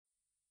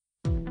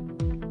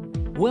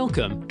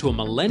Welcome to a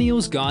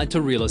Millennial's Guide to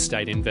Real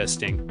Estate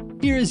Investing.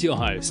 Here is your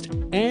host,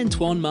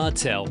 Antoine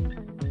Martel.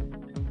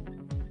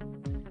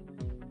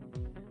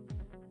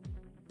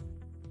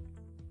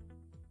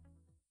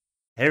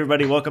 Hey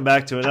everybody, welcome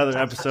back to another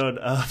episode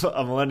of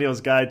A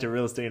Millennial's Guide to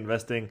Real Estate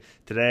Investing.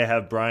 Today I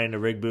have Brian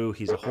Iregbu.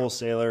 He's a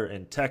wholesaler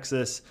in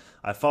Texas.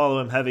 I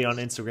follow him heavy on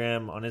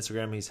Instagram. On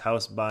Instagram, he's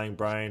house buying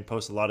Brian,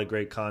 posts a lot of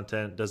great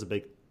content, does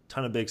a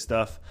ton of big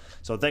stuff.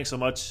 So thanks so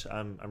much.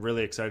 I'm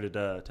really excited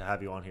to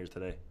have you on here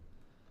today.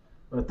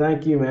 Well,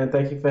 thank you, man.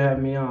 Thank you for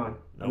having me on.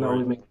 No I know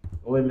worries.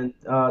 we've been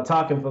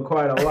talking for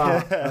quite a while.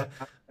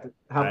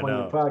 Hop on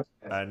your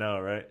podcast. I know,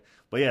 right?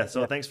 But yeah,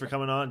 so thanks for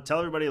coming on. Tell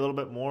everybody a little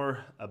bit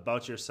more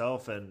about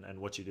yourself and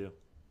what you do.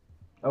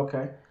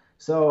 Okay.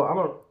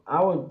 So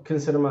I would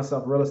consider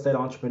myself a real estate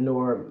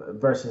entrepreneur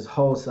versus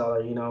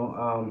wholesaler.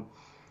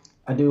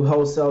 I do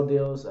wholesale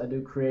deals. I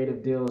do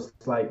creative deals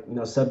like,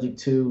 subject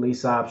to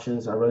lease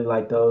options. I really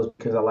like those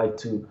because I like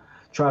to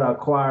try to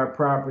acquire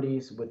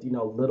properties with,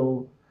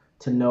 little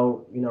to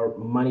no,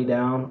 money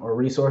down or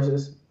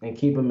resources and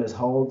keep them as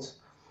holds.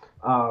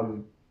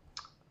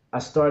 I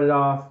started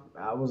off,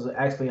 I was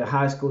actually a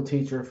high school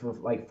teacher for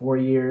like 4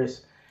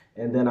 years.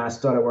 And then I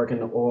started working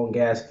in the oil and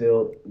gas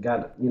field,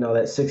 got,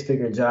 that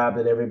six-figure job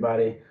that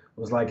everybody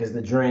was like is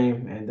the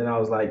dream. And then I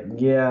was like,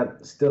 yeah,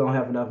 still don't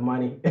have enough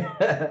money.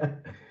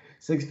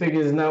 Six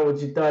figures is not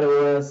what you thought it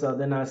was. So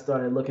then I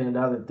started looking at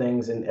other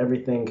things and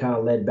everything kind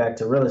of led back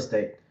to real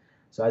estate.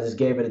 So I just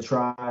gave it a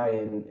try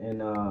and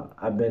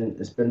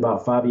it's been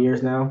about 5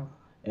 years now.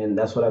 And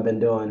that's what I've been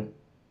doing.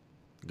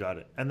 Got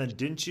it. And then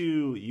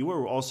you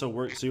were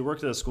also so you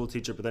worked as a school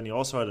teacher, but then you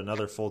also had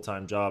another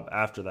full-time job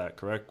after that,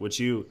 correct? Did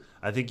you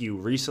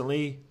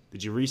recently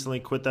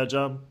quit that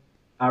job?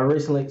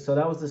 So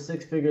that was the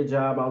six-figure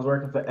job. I was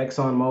working for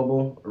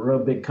ExxonMobil, a real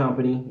big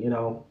company,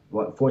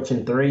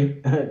 Fortune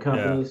 3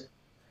 companies,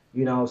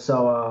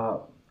 so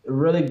a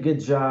really good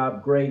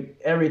job, great.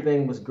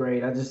 Everything was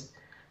great. I just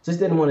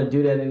didn't want to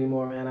do that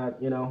anymore, man.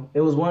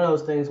 It was one of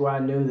those things where I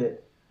knew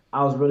that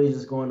I was really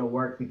just going to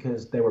work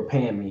because they were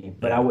paying me,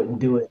 but I wouldn't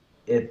do it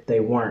if they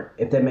weren't,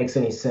 if that makes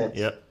any sense.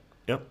 Yep.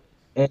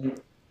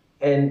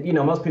 And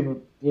most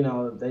people,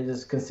 they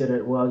just consider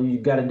it, well, you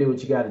got to do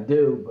what you got to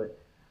do. But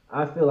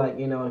I feel like,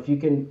 if you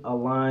can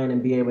align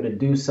and be able to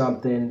do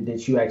something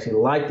that you actually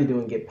like to do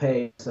and get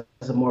paid, so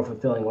it's a more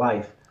fulfilling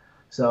life.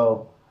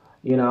 So,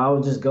 I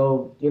would just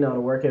go, to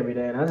work every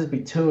day and I'd just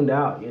be tuned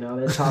out.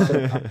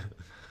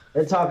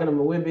 They're talking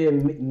about, we'd be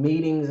in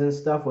meetings and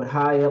stuff with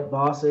high up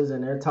bosses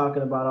and they're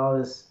talking about all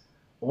this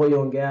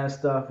oil and gas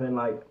stuff. And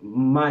like,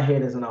 my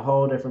head is in a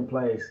whole different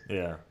place.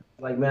 Yeah.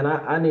 Like, man,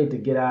 I need to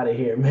get out of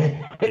here,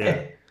 man.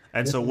 Yeah.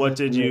 And so what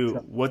did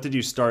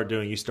you start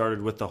doing? You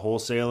started with the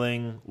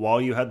wholesaling while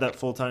you had that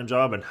full-time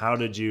job, and how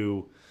did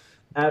you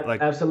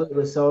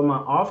Absolutely. So in my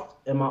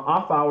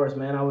off hours,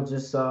 man, I would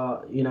just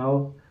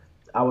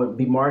I would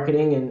be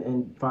marketing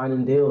and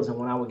finding deals. And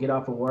when I would get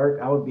off of work,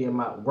 I would be in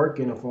my work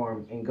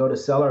uniform and go to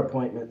seller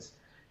appointments,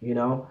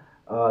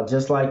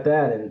 just like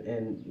that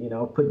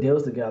and put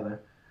deals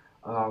together.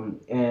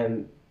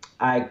 And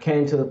I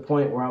came to the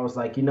point where I was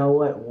like,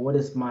 what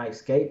is my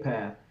escape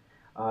path?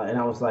 And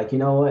I was like,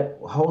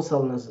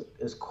 wholesaling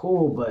is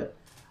cool, but,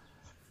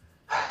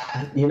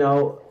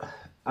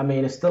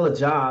 it's still a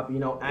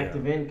job,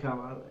 active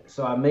income.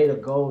 So I made a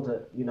goal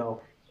to,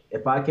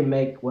 if I can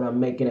make what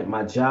I'm making at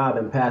my job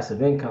and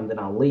passive income, then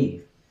I'll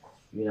leave,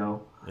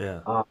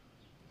 Yeah.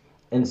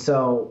 And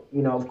so,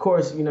 of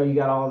course, you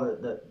got all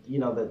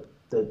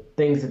the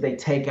things that they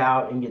take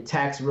out and get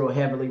taxed real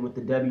heavily with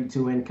the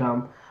W-2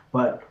 income.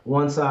 But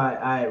once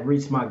I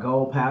reached my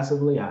goal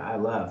passively, I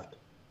left.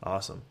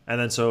 Awesome. And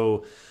then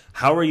so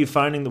how are you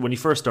finding, when you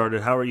first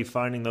started, how are you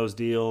finding those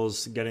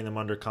deals, getting them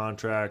under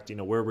contract?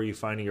 Where were you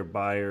finding your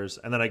buyers?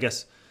 And then I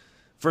guess,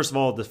 first of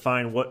all,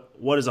 define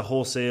what is a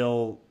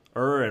wholesaler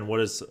and what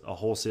does a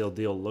wholesale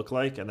deal look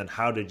like? And then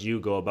how did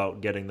you go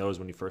about getting those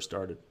when you first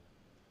started?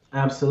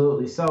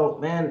 Absolutely. So,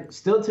 man,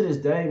 still to this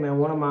day, man,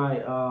 one of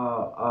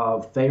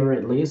my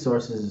favorite lead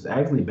sources is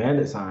actually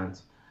bandit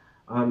signs.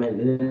 And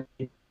then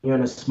you're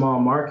in a small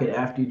market,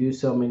 after you do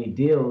so many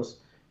deals,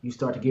 you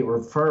start to get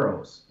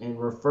referrals. And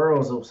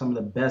referrals are some of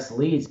the best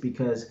leads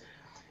because,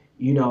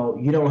 you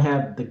don't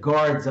have the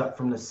guards up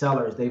from the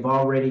sellers. They've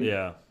already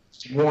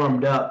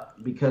warmed up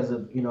because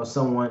of,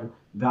 someone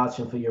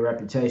vouching for your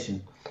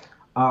reputation.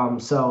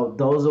 So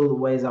those are the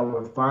ways I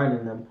was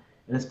finding them.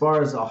 And as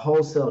far as a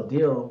wholesale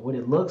deal, what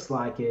it looks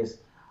like is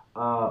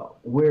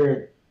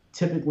we're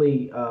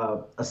typically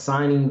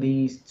assigning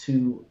these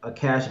to a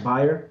cash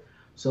buyer.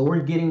 So we're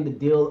getting the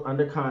deal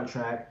under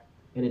contract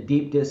at a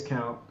deep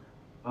discount,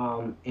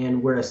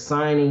 and we're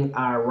assigning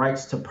our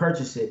rights to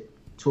purchase it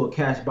to a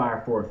cash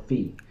buyer for a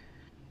fee.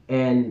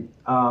 And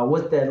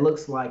what that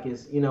looks like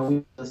is, we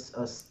the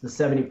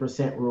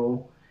 70%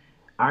 rule.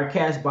 Our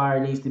cash buyer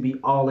needs to be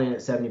all in at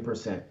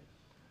 70%.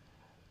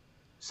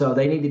 So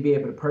they need to be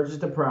able to purchase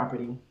the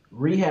property,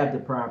 rehab the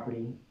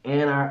property,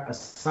 and our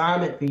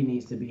assignment fee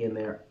needs to be in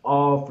there,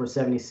 all for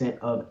 70 cents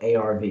of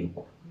ARV.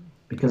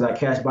 Because our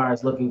cash buyer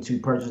is looking to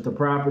purchase the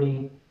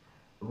property,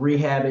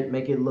 rehab it,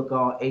 make it look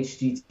all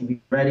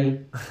HGTV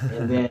ready,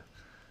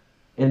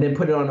 and then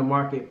put it on the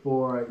market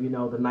for,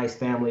 the nice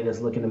family that's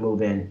looking to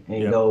move in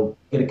and Yep. go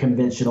get a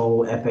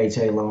conventional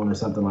FHA loan or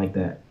something like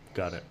that.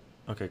 Got it.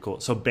 Okay, cool.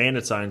 So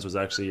bandit signs was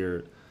actually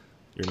your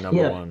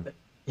number Yeah, one.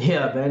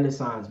 yeah, bandit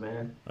signs,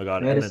 man. I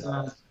got it. And Bandit then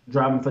signs,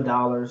 driving for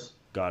dollars.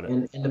 got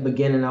it. In the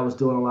beginning, I was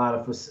doing a lot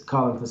of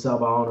calling for sale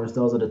by owners.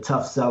 Those are the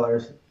tough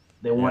sellers.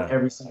 They want Yeah.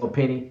 every single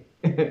penny.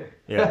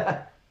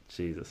 Yeah.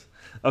 Jesus.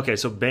 Okay,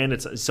 so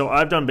bandits. So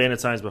I've done bandit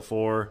signs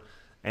before,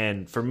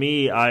 and for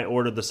me, I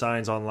ordered the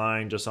signs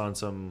online just on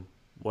some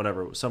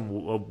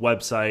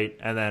website,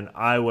 and then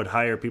I would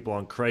hire people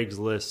on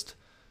Craigslist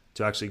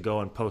to actually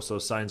go and post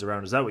those signs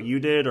around. Is that what you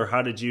did, or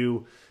how did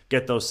you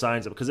get those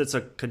signs up? Because it's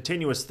a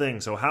continuous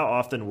thing. So how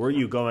often were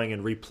you going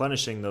and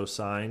replenishing those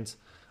signs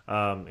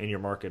in your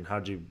market? And how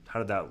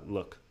did that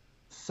look?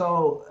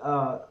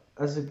 So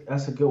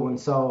that's a good one.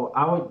 So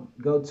I would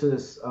go to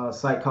this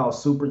site called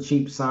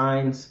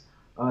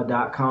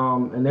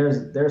supercheapsigns.com, and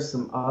there's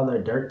some other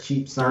dirt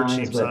cheap Dirt signs.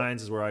 cheap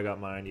signs is where I got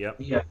mine. Yep.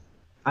 Yeah,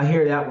 I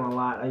hear that one a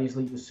lot. I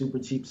usually use super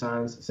cheap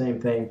signs,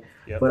 same thing.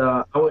 Yep.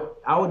 But I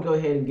would go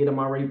ahead and get them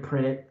already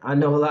printed. I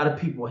know a lot of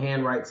people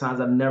handwrite signs.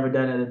 I've never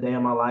done it a day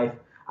in my life.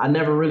 I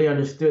never really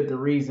understood the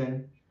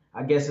reason.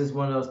 I guess it's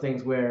one of those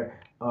things where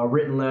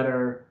written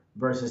letter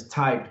versus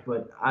typed,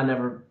 but I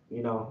never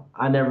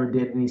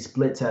did any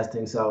split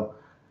testing. So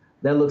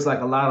that looks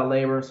like a lot of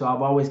labor. So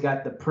I've always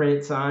got the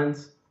printed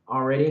signs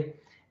already.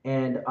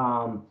 And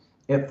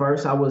at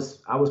first I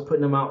was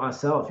putting them out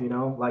myself,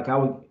 like I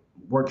would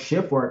work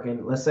shift work.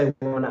 And let's say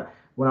when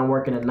I'm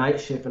working a night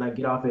shift and I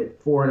get off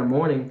at 4 a.m, I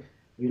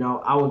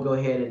would go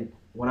ahead and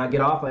when I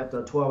get off after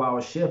a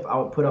 12-hour shift, I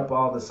would put up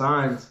all the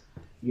signs,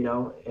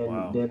 and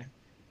Wow.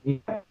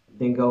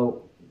 then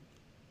go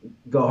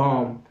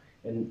home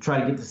and try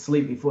to get to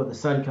sleep before the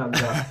sun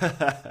comes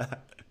up.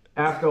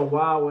 After a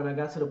while, when I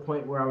got to the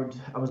point where I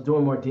was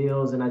doing more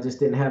deals and I just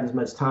didn't have as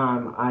much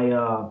time, I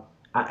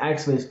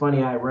actually, it's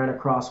funny, I ran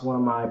across one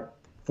of my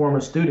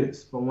former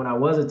students from when I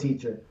was a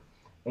teacher,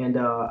 and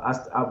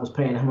I was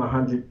paying him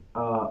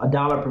a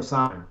dollar per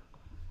sign.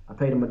 I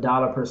paid him a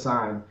dollar per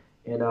sign,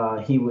 and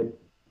he would,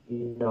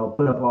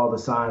 put up all the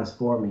signs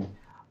for me.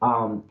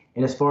 And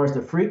as far as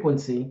the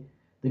frequency,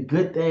 the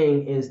good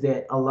thing is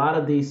that a lot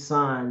of these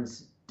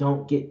signs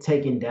don't get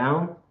taken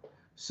down,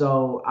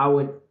 so I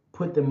would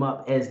put them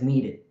up as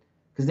needed.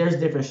 Because there's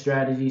different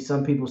strategies.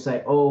 Some people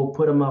say, oh,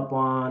 put them up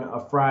on a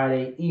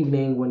Friday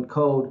evening when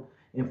code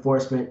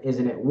enforcement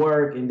isn't at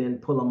work, and then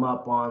pull them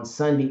up on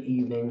Sunday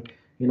evening.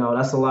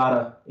 That's a lot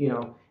of,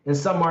 in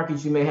some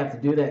markets you may have to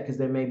do that because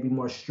they may be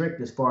more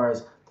strict as far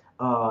as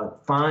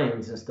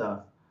fines and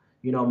stuff.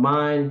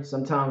 Mine,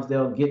 sometimes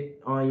they'll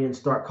get on you and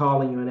start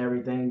calling you and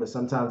everything, but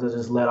sometimes they'll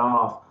just let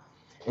off.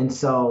 And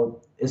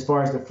so as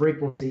far as the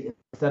frequency,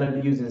 instead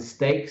of using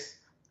stakes,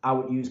 I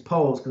would use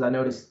poles because I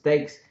noticed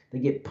stakes, they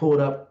get pulled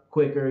up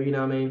quicker, you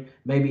know what I mean?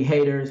 Maybe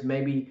haters,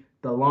 maybe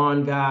the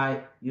lawn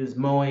guy is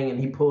mowing and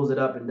he pulls it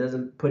up and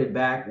doesn't put it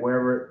back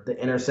wherever the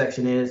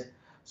intersection is.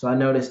 So I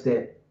noticed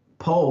that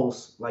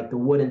poles, like the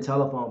wooden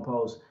telephone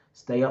poles,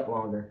 stay up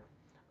longer.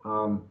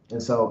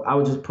 And so I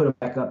would just put them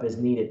back up as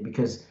needed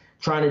because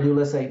trying to do,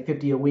 let's say,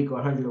 50 a week or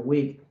 100 a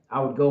week,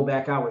 I would go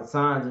back out with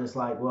signs and it's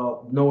like,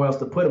 well, nowhere else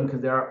to put them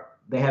because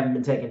they haven't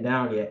been taken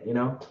down yet,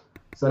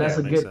 So that's Yeah,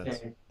 a makes good sense.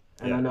 thing.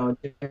 And Yeah. I know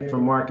in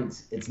different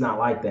markets, it's not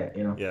like that,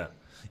 Yeah,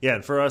 yeah,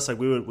 and for us, like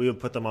we would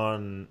put them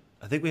on.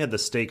 I think we had the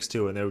stakes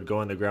too, and they would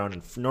go in the ground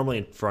and normally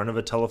in front of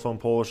a telephone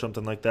pole or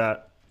something like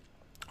that,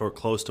 or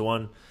close to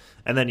one.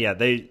 And then yeah,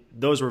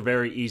 those were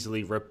very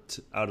easily ripped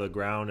out of the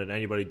ground, and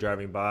anybody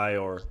driving by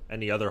or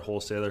any other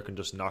wholesaler can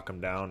just knock them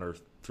down or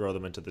throw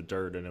them into the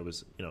dirt, and it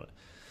was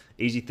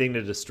easy thing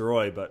to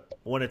destroy. But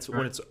when it's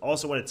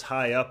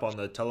high up on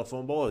the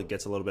telephone pole, it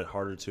gets a little bit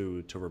harder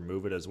to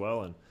remove it as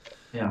well. And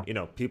Yeah.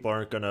 people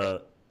aren't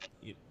gonna.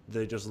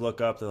 They just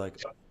look up. They're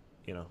like,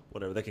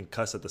 whatever. They can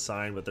cuss at the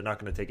sign, but they're not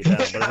going to take it down.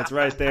 But if it's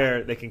right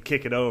there, they can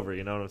kick it over.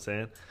 You know what I'm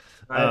saying?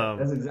 Right.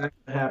 That's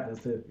exactly what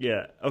happens too.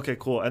 Yeah. Okay.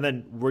 Cool. And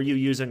then, were you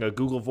using a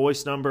Google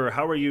Voice number?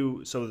 How are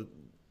you? So,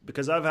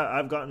 because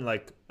I've gotten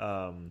like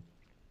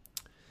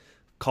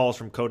calls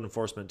from code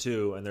enforcement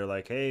too, and they're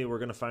like, "Hey, we're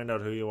going to find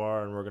out who you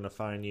are, and we're going to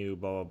find you."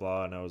 Blah blah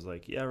blah. And I was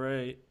like, "Yeah,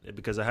 right,"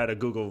 because I had a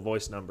Google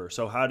Voice number.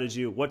 So,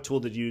 what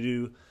tool did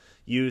you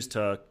use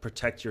to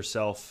protect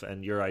yourself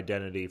and your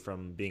identity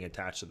from being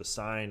attached to the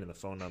sign and the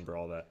phone number,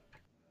 all that?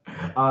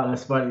 Oh,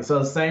 that's funny. So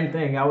the same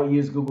thing. I would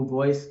use Google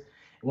Voice.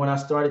 When I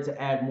started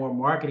to add more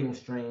marketing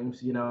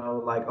streams,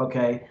 like,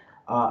 okay,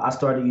 I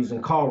started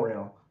using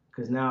CallRail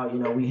because now,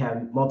 we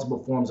have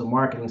multiple forms of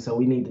marketing. So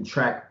we need to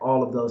track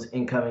all of those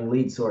incoming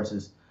lead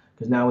sources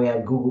because now we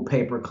have Google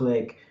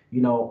pay-per-click,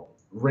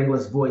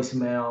 ringless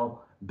voicemail,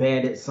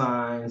 bandit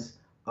signs,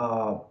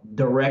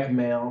 direct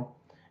mail.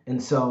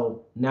 And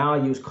so now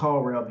I use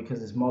CallRail because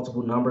there's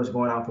multiple numbers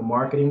going out for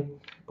marketing.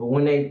 But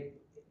when they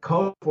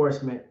code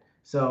enforcement,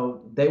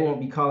 so they won't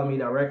be calling me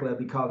directly, they'll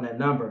be calling that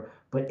number.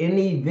 But in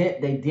the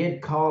event they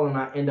did call and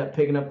I end up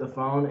picking up the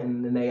phone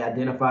and then they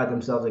identified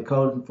themselves as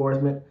code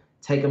enforcement,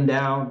 take them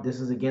down. This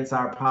is against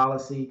our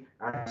policy,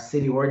 our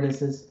city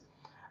ordinances.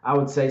 I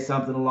would say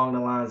something along the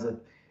lines of,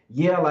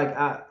 yeah, like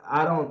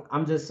I don't,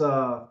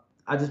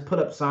 I just put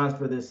up signs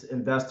for this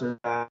investor.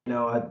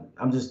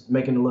 I'm just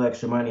making a little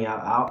extra money.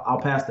 I'll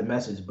pass the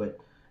message, but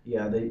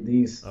yeah,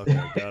 these. Okay,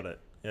 got it.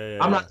 Yeah,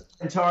 yeah, I'm yeah. not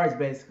in charge,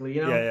 basically.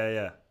 Yeah, yeah,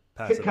 yeah.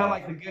 Pass it Kind of off.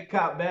 like the good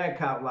cop, bad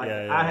cop. Like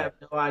Yeah, yeah, I yeah. have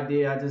no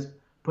idea. I just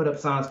put up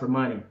signs for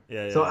money.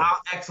 Yeah, yeah, So yeah.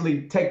 I'll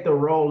actually take the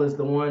role as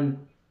the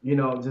one,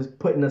 just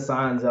putting the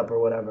signs up or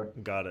whatever.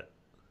 Got it.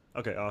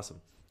 Okay,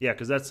 awesome. Yeah,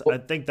 because I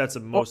think that's the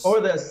Or, most. or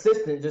the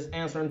assistant just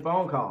answering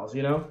phone calls.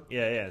 Yeah,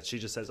 yeah. She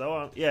just says,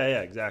 "Oh, yeah,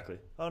 yeah, exactly."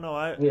 Oh no,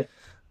 I Yeah.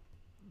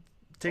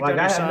 take Like down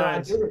I your have no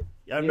signs. idea.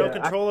 I have no Yeah,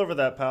 control over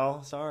that,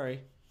 pal.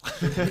 Sorry.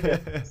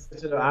 yeah.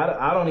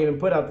 I don't even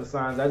put out the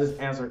signs. I just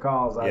answer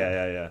calls. Yeah,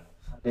 yeah, yeah.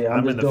 Yeah,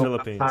 I'm just in the doing what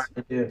I'm Philippines. hired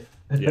to do.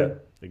 Yeah,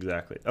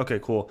 exactly. Okay,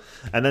 cool.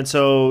 And then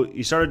so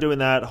you started doing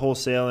that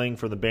wholesaling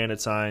for the bandit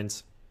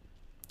signs.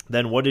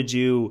 Then what did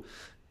you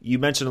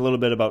mentioned a little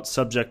bit about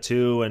subject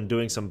to and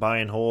doing some buy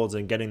and holds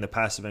and getting the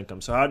passive income.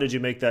 So how did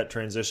you make that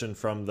transition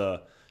from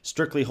the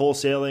strictly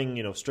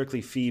wholesaling,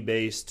 strictly fee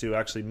based to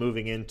actually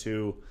moving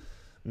into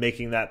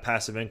making that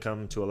passive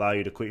income to allow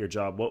you to quit your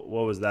job? What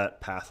was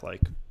that path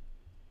like?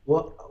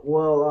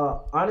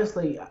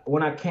 Honestly,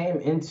 when I came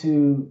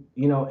into,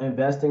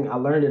 investing, I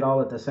learned it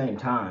all at the same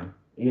time.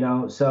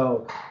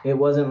 So it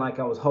wasn't like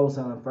I was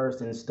wholesaling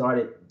first and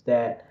started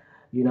that,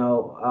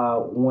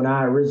 when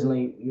I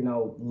originally,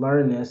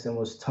 learned this and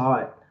was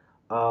taught,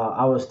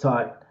 I was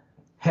taught,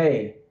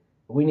 hey,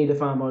 we need to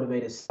find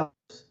motivated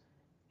sellers.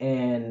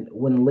 And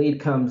when the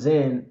lead comes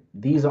in,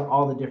 these are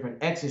all the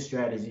different exit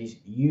strategies.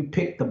 You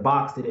pick the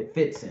box that it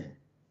fits in,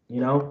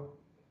 you know?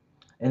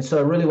 And so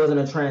it really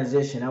wasn't a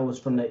transition. That was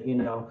from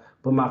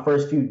but my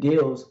first few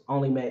deals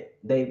only made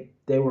they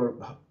were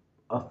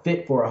a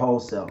fit for a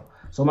wholesale.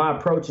 So my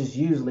approach is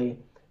usually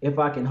if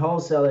I can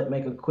wholesale it,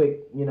 make a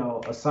quick,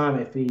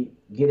 assignment fee,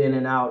 get in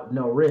and out,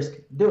 no risk,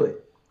 do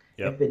it.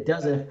 Yep. If it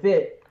doesn't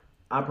fit,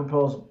 I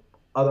propose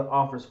other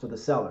offers for the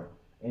seller.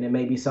 And it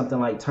may be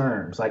something like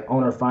terms, like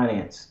owner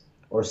finance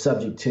or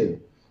subject to.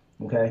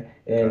 Okay.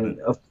 And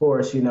of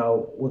course,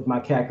 with my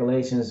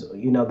calculations,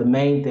 the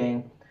main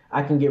thing,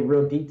 I can get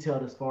real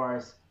detailed as far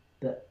as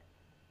the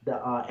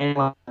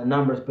analyze the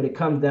numbers, but it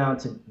comes down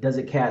to, does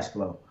it cash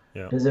flow?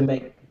 Yeah. Does it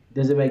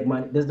make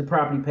money? Does the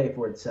property pay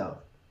for itself?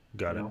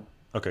 Got it.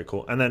 Okay,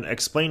 cool. And then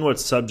explain what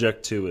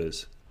subject to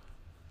is.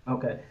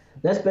 Okay.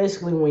 That's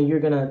basically when you're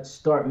going to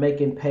start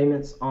making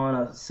payments on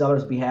a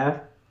seller's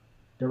behalf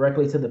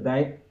directly to the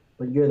bank,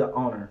 but you're the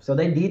owner. So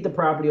they deed the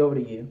property over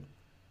to you,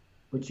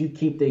 but you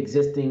keep the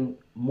existing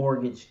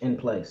mortgage in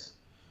place.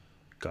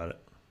 Got it.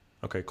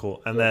 Okay,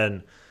 cool. And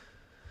then,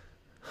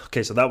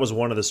 okay, so that was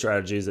one of the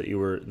strategies that you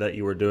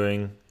were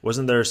doing.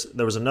 Wasn't there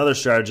was another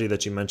strategy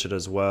that you mentioned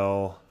as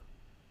well?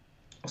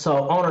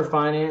 So owner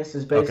finance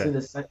is basically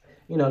the same.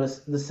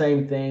 The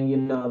same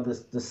thing.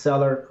 The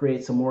seller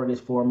creates a mortgage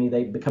for me.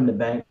 They become the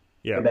bank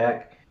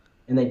back,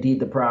 and they deed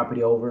the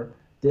property over.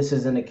 This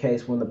isn't the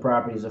case when the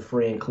properties are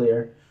free and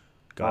clear.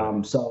 Got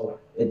it. So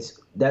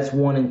that's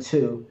one and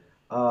two.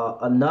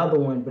 Another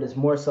one, but it's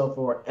more so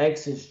for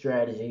exit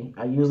strategy.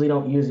 I usually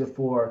don't use it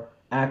for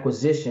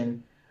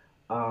acquisition,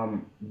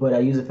 but I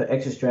use it for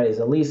exit strategy as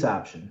a lease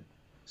option.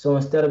 So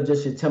instead of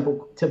just your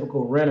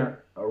typical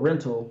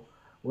rental,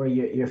 where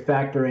you're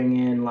factoring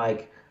in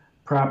like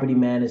property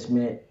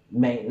management,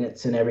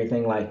 maintenance, and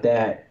everything like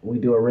that, we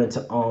do a rent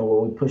to own where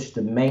we push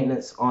the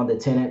maintenance on the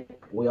tenant.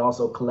 We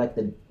also collect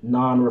the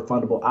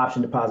non-refundable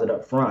option deposit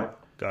up front.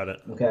 Got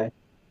it. Okay.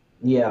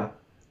 Yeah.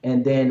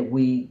 And then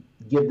we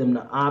give them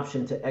the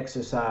option to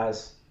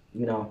exercise,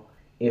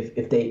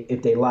 if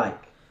they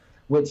like,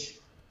 which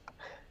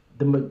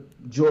the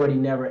majority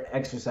never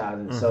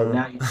exercises. Mm-hmm. So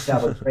now you just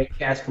have a great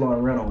cash flow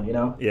and rental.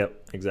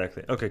 Yep,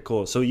 exactly. Okay,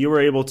 cool. So you were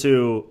able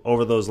to,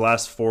 over those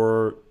last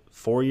four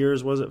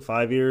years, was it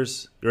 5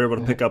 years? You were able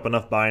to pick up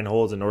enough buy and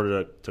holds in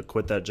order to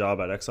quit that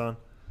job at Exxon?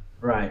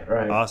 Right.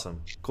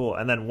 Awesome. Cool.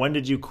 And then when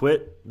did you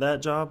quit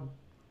that job?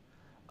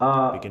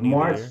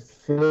 March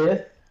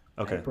 5th.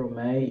 Okay. April,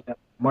 May.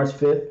 March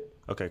 5th.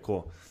 Okay,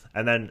 cool.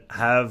 And then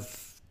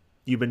have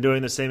you been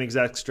doing the same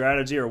exact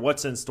strategy, or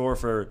what's in store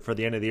for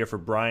the end of the year for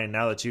Brian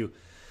now that you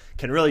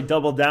can really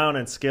double down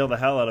and scale the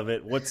hell out of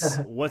it?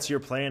 What's your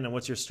plan and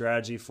what's your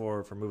strategy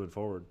for moving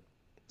forward?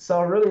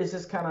 So really it's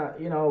just kind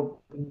of,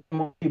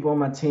 more people on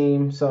my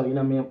team. So,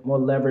 more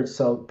leverage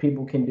so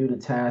people can do the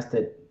tasks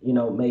that,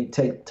 may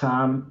take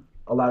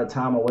a lot of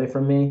time away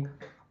from me.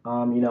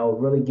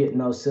 Really getting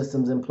those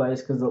systems in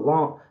place, because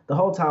the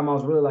whole time I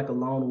was really like a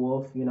lone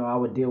wolf. I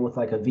would deal with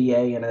like a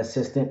VA and an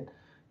assistant,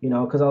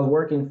 because I was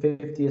working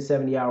 50 or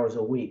 70 hours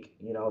a week,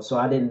 so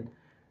I didn't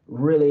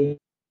really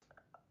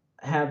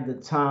have the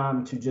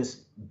time to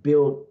just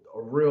build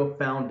a real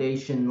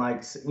foundation.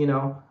 Like,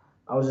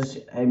 I was just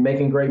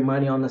making great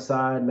money on the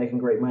side, making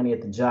great money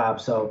at the job.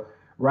 So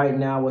right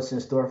now what's in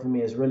store for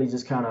me is really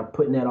just kind of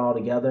putting that all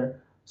together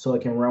so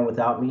it can run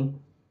without me.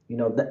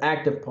 The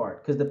active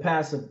part, because the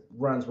passive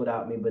runs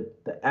without me,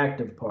 but the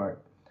active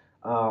part,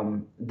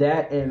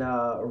 That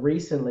and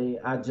recently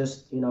I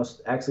just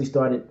actually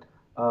started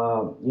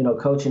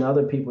coaching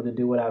other people to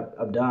do what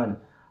I've done.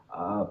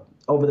 Uh,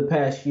 Over the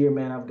past year,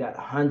 man, I've got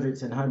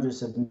hundreds and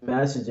hundreds of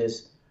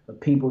messages of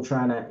people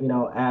trying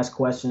to ask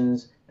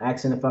questions,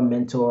 asking if I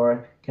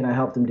mentor, can I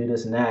help them do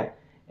this and that,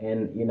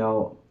 and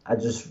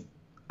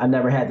I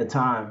never had the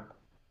time,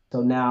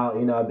 so now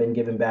I've been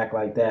giving back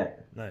like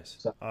that. Nice.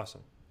 So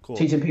Awesome. Cool.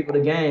 teaching people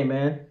the game,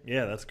 man.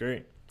 Yeah, that's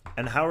great.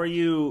 And how would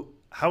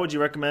you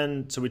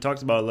recommend, so we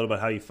talked about a little bit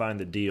how you find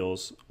the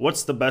deals.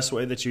 What's the best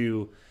way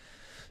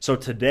so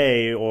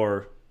today,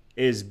 or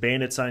is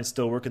bandit sign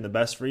still working the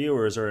best for you,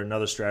 or is there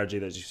another strategy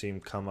that you've seen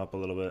come up a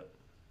little bit?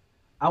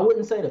 I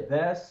wouldn't say the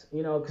best,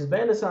 because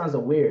bandit signs are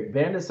weird.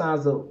 Bandit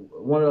signs are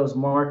one of those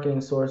marketing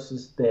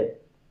sources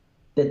that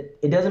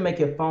it doesn't make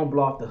your phone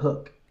blow off the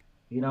hook.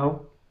 You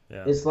know,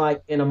 Yeah. it's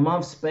like in a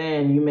month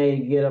span you may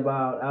get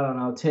about, I don't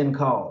know, 10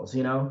 calls.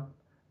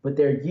 But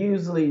they're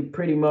usually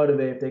pretty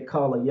motivated if they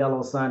call a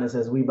yellow sign that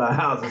says "We buy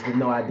houses" with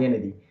no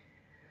identity.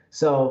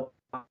 So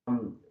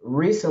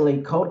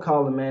recently, cold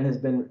calling, man, it's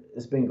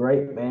been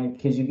great, man,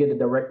 because you get a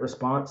direct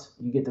response.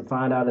 You get to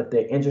find out if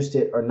they're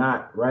interested or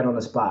not right on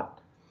the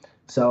spot.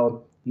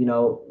 So,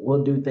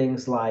 we'll do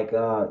things like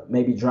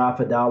maybe drop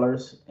for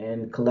dollars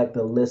and collect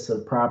a list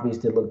of properties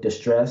that look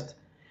distressed.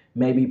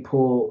 Maybe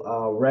pull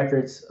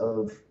records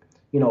of,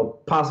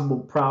 possible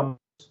problems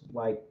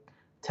like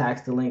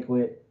tax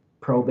delinquent,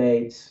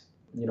 probates,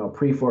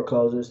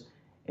 pre-foreclosures,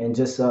 and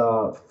just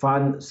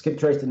skip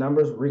trace the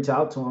numbers, reach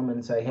out to them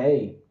and say,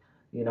 hey,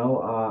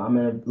 I'm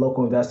a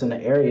local investor in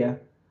the area.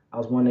 I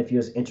was wondering if you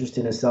was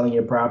interested in selling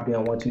your property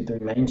on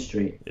 123 Main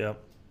Street. Yeah.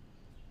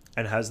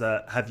 And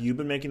have you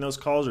been making those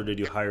calls, or did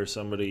you hire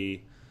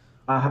somebody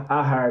I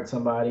hired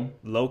somebody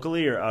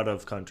locally or out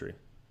of country?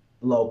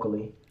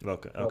 locally.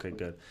 Okay,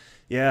 good.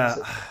 Yeah.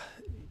 So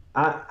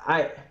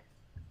I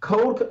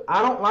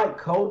I don't like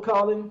cold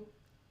calling,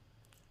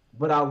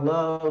 but I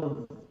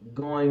love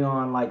going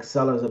on like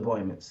sellers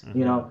appointments. And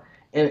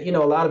a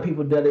lot of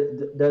people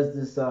does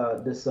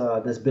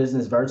this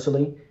business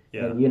virtually,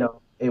 Yeah. and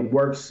it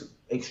works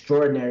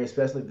extraordinary,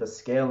 especially for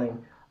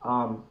scaling.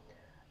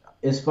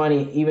 It's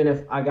funny, even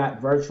if I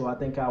got virtual, I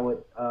think I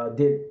would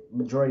did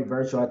majority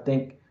virtual. I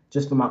think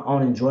just for my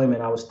own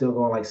enjoyment, I was still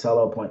going like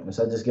seller appointments.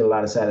 I just get a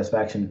lot of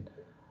satisfaction,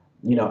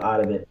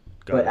 out of it.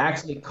 Got But it.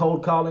 actually,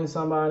 cold calling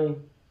somebody,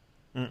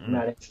 I'm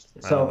not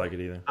interested. I don't So like it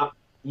either.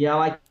 yeah, I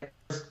like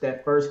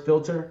that first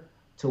filter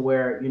to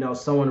where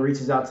someone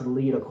reaches out to the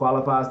lead or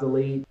qualifies the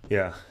lead.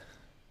 Yeah.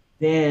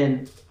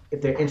 Then,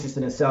 if they're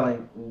interested in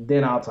selling,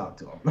 then I'll talk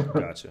to them.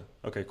 Gotcha.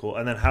 Okay, cool.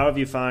 And then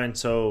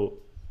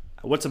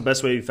what's the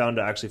best way you found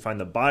to actually find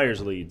the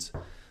buyer's leads?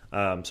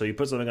 So you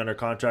put something under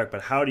contract,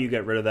 but how do you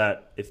get rid of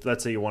that? If,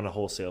 let's say, you want to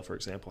wholesale, for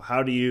example,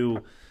 how do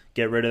you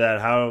get rid of that?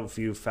 How have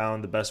you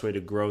found the best way to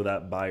grow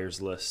that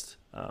buyer's list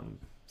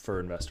for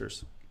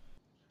investors?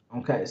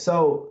 Okay,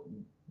 so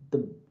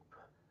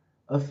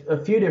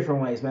a few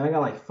different ways, man. I got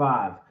like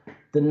five.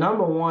 The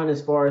number one,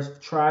 as far as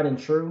tried and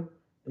true,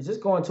 is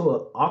just going to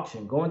an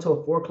auction, going to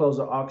a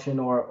foreclosure auction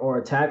or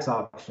a tax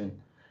auction.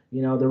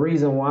 The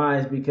reason why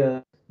is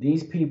because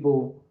these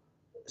people.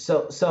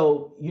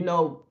 So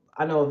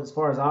I know as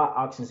far as our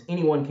auctions,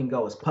 anyone can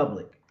go. It's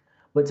public,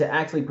 but to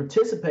actually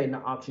participate in the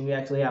auction, you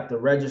actually have to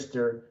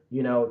register,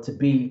 to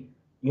be,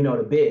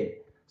 to bid.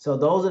 So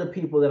those are the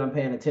people that I'm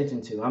paying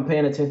attention to. I'm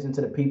paying attention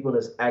to the people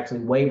that's actually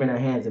waving their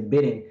hands and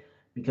bidding,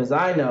 because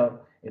I know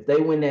if they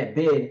win that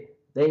bid,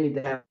 they need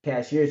to have a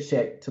cashier's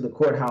check to the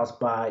courthouse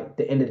by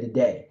the end of the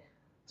day.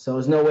 So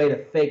there's no way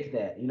to fake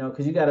that,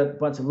 because you got a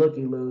bunch of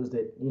looky-loos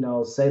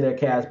that, say they're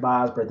cash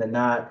buyers, but they're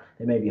not.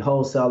 They may be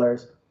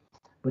wholesalers.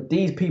 But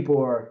these people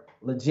are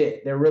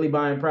legit. They're really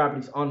buying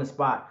properties on the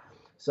spot.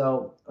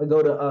 So I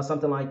go to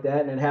something like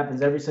that, and it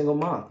happens every single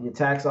month. Your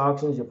tax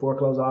auctions, your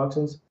foreclosure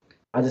auctions.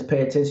 I just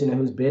pay attention to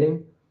who's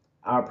bidding.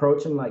 I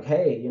approach them like,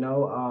 hey,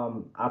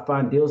 I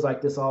find deals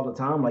like this all the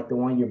time, like the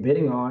one you're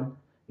bidding on.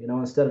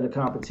 Instead of the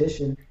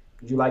competition,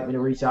 would you like me to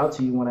reach out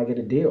to you when I get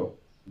a deal?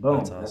 Boom.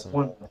 That's awesome. That's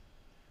one.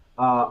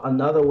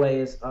 Another way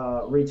is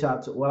reach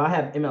out to. Well, I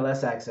have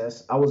MLS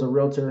access. I was a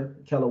realtor,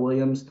 Keller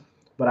Williams,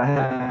 but I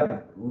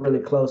have really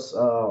close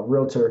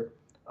realtor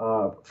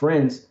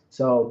friends.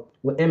 So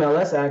with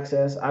MLS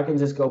access, I can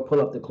just go pull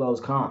up the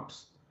closed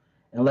comps.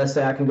 And let's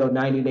say I can go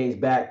 90 days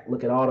back,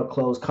 look at all the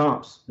closed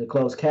comps, the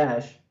closed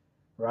cash,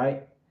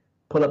 right?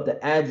 Pull up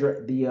the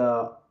address,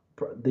 the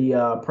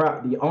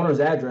owner's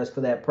address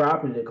for that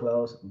property to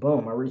close.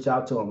 Boom, I reach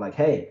out to them like,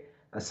 hey,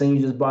 I seen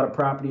you just bought a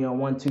property on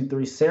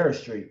 123 Sarah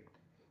Street.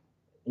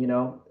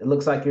 It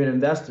looks like you're an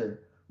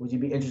investor. Would you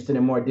be interested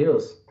in more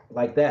deals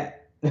like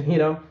that?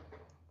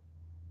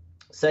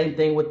 Same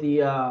thing with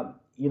the,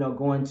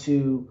 going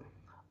to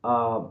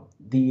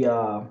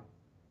the,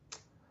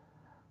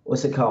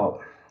 what's it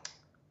called?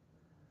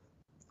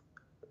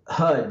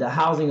 HUD, the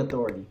housing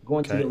authority.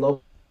 Going to Okay. the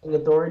local housing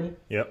authority.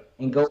 Yep.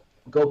 And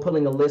go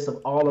pulling a list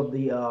of all of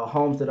the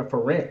homes that are for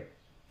rent.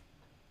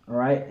 All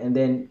right. And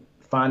then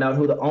find out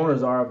who the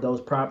owners are of those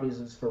properties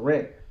that's for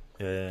rent.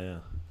 Yeah.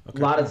 A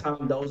lot of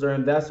times those are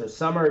investors.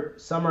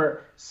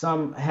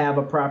 Some have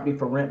a property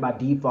for rent by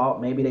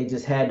default. Maybe they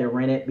just had to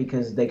rent it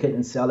because they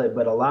couldn't sell it.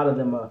 But a lot of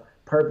them are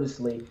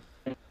purposely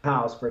in the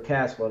house for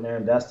cash flow, and they're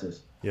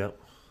investors. Yep.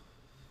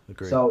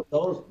 Agree. So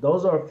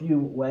those are a few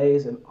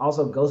ways, and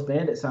also ghost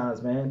bandit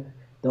signs, man.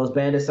 Those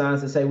bandit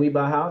signs that say we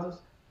buy houses.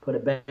 Put a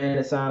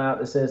bandit sign out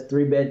that says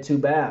 3-bed,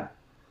 2-bath.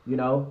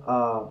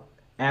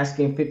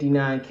 Asking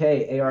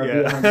 59K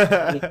ARV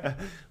 120.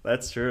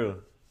 That's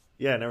true.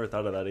 Yeah, I never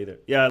thought of that either.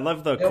 Yeah, I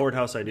love the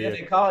courthouse idea.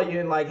 They call you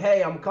and like,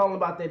 hey, I'm calling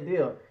about that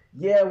deal.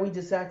 Yeah, we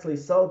just actually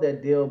sold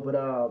that deal, but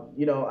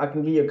I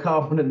can give you a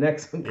call when the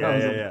next one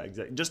comes. Yeah,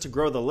 exactly. Just to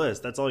grow the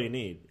list, that's all you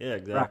need. Yeah,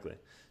 exactly. Right.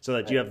 So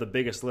that you have the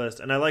biggest list.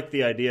 And I like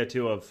the idea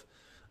too of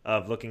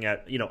looking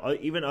at,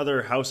 even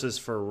other houses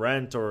for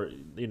rent, or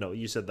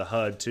you said the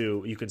HUD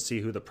too. You can see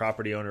who the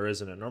property owner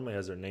is, and it normally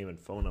has their name and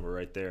phone number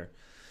right there.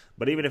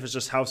 But even if it's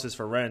just houses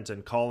for rent,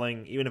 and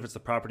calling, even if it's the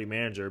property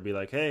manager, be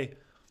like, hey,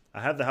 I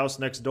have the house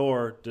next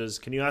door.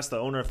 Can you ask the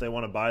owner if they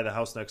want to buy the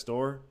house next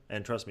door?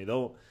 And trust me,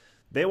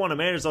 they want to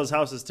manage those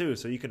houses too.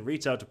 So you can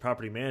reach out to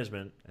property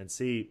management and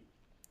see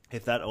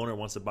if that owner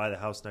wants to buy the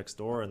house next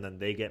door, and then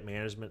they get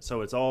management.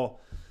 So it's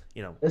all,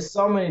 There's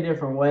so many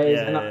different ways.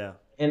 Yeah.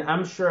 And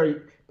I'm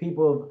sure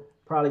people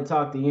probably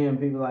talk to you and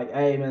people like,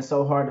 hey, man, it's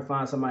so hard to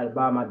find somebody to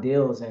buy my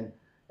deals. And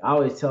I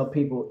always tell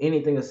people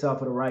anything to sell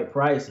for the right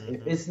price. Mm-hmm.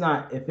 If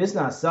it's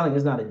not selling,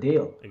 it's not a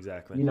deal.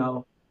 Exactly.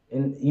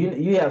 And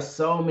you have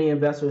so many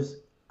investors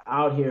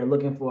out here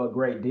looking for a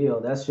great deal.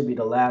 That should be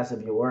the last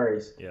of your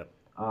worries. Yep.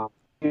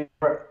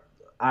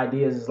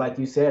 Ideas is like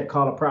you said,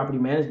 call a property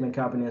management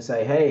company and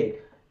say, hey,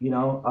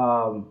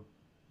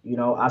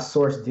 I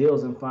source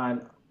deals and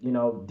find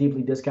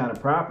deeply discounted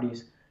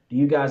properties. Do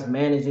you guys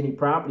manage any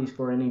properties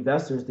for any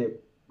investors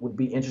that would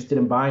be interested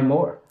in buying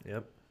more?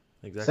 Yep.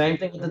 Exactly. Same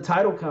thing with the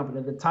title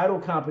company. The title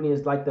company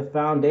is like the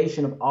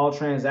foundation of all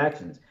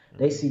transactions. Mm-hmm.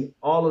 They see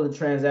all of the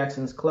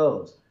transactions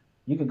close.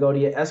 You could go to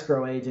your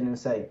escrow agent and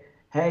say,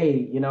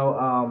 hey,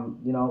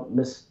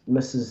 Mrs.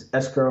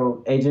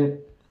 Escrow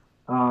agent,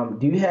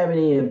 do you have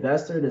any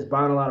investor that's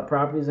buying a lot of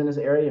properties in this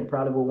area and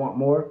probably will want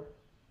more?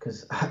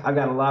 Because I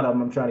got a lot of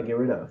them I'm trying to get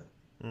rid of.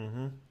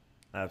 Mm-hmm.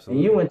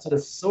 Absolutely. And you went to the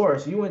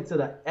source. You went to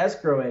the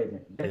escrow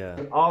agent.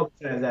 Yeah. All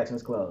the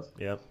transactions closed.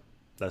 Yep.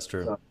 That's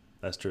true. So,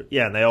 that's true.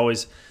 Yeah, and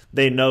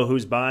they know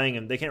who's buying,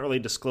 and they can't really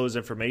disclose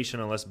information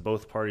unless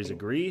both parties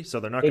agree.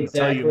 So they're not going to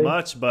tell you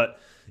much, but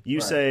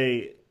you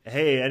say,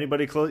 hey,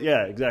 anybody close?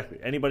 Yeah, exactly.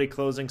 Anybody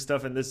closing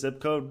stuff in this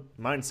zip code?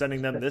 Mind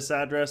sending them this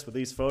address with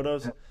these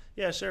photos?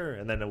 Yeah, sure.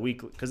 And then a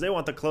week, because they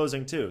want the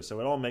closing too. So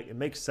it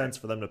makes sense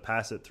for them to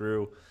pass it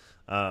through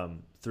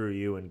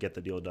you and get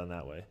the deal done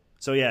that way.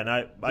 So yeah, and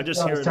I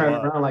just hear it turn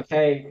around like,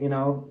 hey,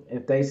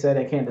 if they say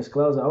they can't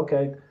disclose it,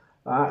 okay,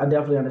 I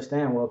definitely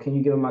understand. Well, can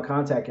you give them my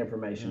contact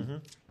information? Mm-hmm.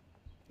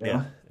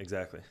 Yeah,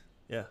 exactly.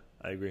 Yeah,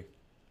 I agree.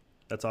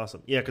 That's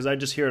awesome. Yeah, because I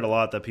just hear it a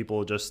lot that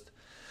people just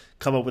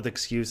come up with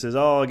excuses.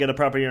 Oh, I'll get a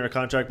property under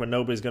contract, but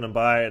nobody's going to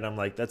buy it. And I'm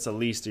like, that's the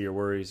least of your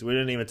worries. We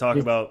didn't even talk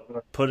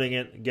about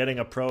getting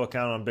a pro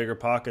account on Bigger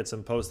Pockets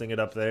and posting it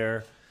up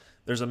there.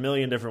 There's a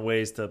million different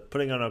ways to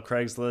putting on a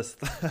Craigslist.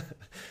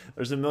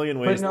 There's a million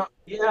ways.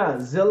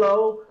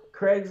 Zillow,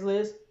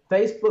 Craigslist,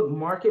 Facebook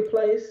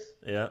Marketplace.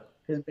 Yeah,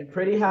 has been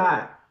pretty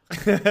high.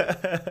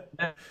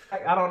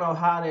 I don't know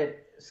how that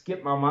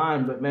skipped my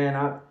mind, but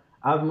man,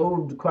 I've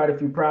moved quite a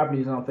few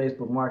properties on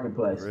Facebook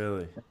Marketplace.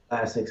 Really?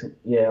 Last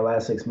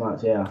 6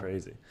 months. Yeah.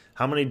 Crazy.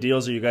 How many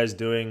deals are you guys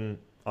doing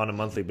on a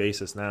monthly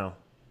basis now?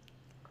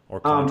 Or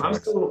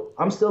contracts?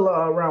 I'm still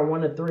around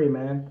 1 to 3,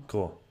 man.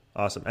 Cool.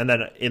 Awesome. And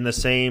then in the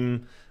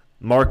same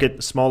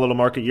market, small little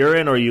market you're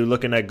in, or are you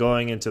looking at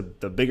going into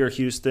the bigger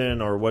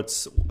Houston, or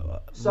what's?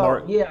 I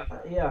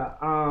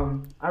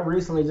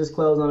recently just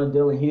closed on a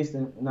deal in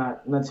Houston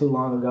not too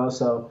long ago.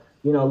 So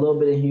a little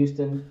bit in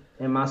Houston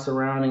and my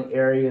surrounding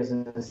areas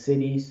and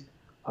cities.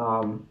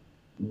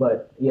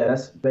 But yeah,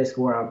 that's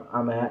basically where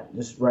I'm at,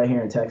 just right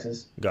here in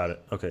Texas. Got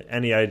it. Okay.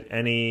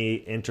 Any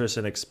interest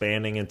in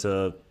expanding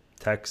into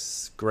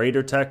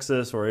greater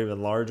Texas or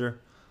even larger?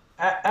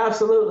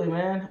 Absolutely,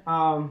 man.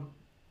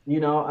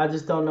 I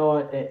just don't know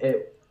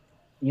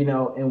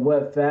in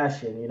what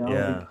fashion,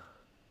 Yeah.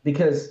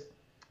 Because,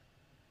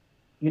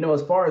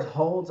 as far as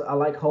holds, I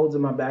like holds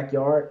in my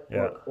backyard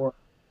or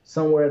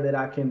somewhere that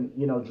I can,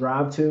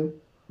 drive to,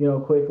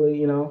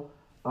 quickly,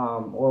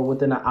 or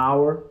within an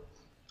hour.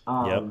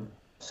 Yep.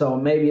 So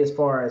maybe as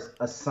far as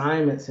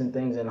assignments and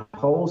things in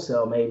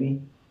wholesale,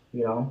 maybe,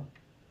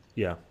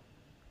 Yeah.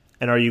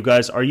 And are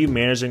you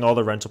managing all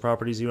the rental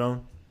properties you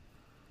own?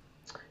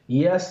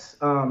 Yes,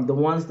 the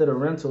ones that are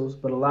rentals,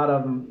 but a lot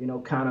of them,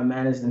 kind of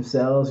manage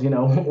themselves,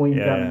 when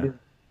you kind of do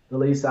the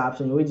lease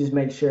option. We just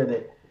make sure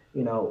that,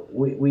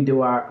 we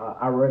do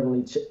our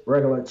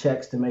regular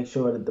checks to make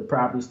sure that the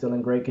property's still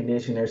in great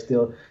condition. They're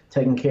still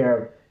taking care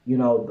of,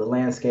 the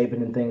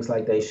landscaping and things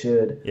like they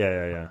should.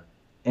 Yeah.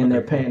 And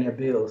they're paying their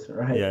bills,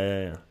 right?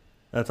 Yeah.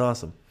 That's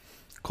awesome.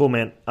 Cool,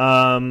 man.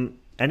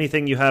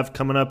 Anything you have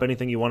coming up,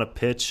 anything you want to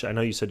pitch? I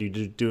know you said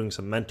you're doing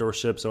some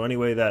mentorship, so any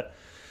way that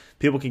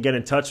people can get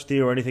in touch with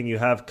you or anything you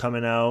have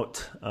coming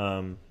out,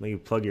 maybe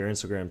plug your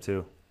Instagram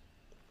too.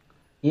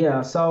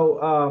 Yeah.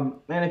 So,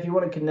 man, if you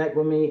want to connect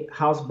with me,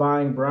 House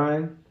Buying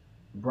Brian,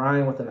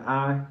 Brian with an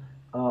I,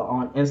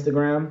 on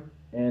Instagram,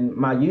 and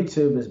my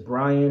YouTube is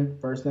Brian,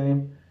 first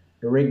name,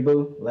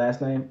 Iregbu,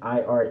 last name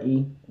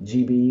Iregbu.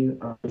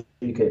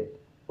 You could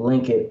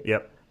link it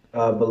Yep.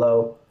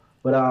 below.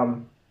 But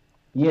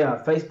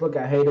yeah, Facebook,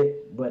 I hate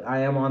it, but I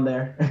am on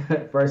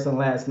there, first and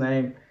last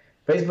name.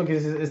 Facebook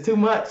is too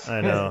much.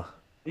 I know.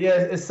 Yeah,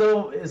 it's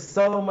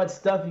so much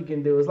stuff you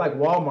can do. It's like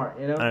Walmart,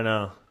 you know. I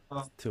know.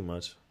 It's too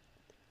much.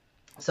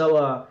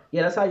 So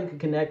yeah, that's how you can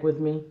connect with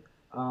me.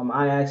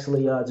 I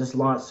actually just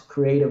launched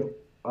Creative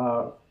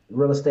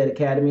Real Estate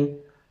Academy,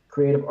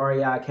 Creative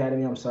REI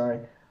Academy. I'm sorry,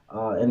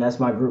 and that's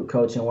my group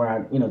coaching where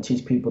I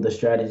teach people the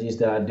strategies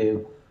that I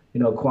do.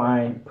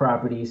 Acquiring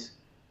properties,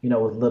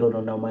 with little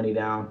to no money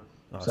down.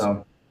 Awesome.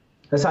 So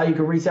that's how you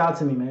can reach out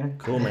to me, man.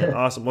 Cool, man.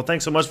 Awesome. Well,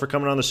 thanks so much for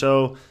coming on the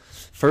show.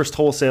 First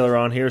wholesaler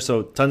on here,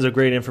 so tons of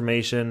great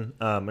information.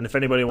 And if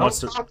anybody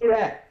wants Don't call me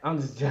that.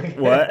 I'm just joking.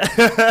 What?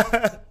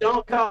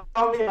 Don't call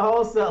me a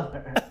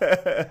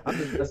wholesaler. I'm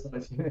just messing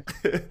with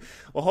you.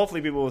 Well,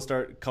 hopefully people will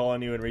start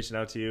calling you and reaching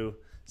out to you,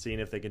 seeing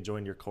if they can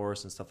join your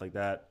course and stuff like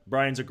that.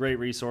 Brian's a great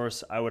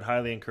resource. I would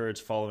highly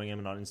encourage following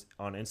him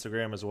on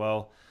Instagram as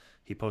well.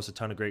 He posts a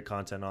ton of great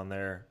content on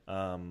there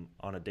on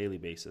a daily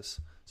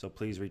basis. So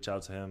please reach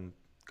out to him.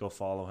 Go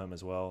follow him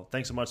as well.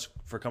 Thanks so much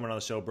for coming on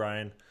the show,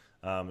 Brian.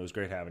 It was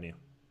great having you.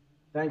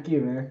 Thank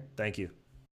you, man. Thank you.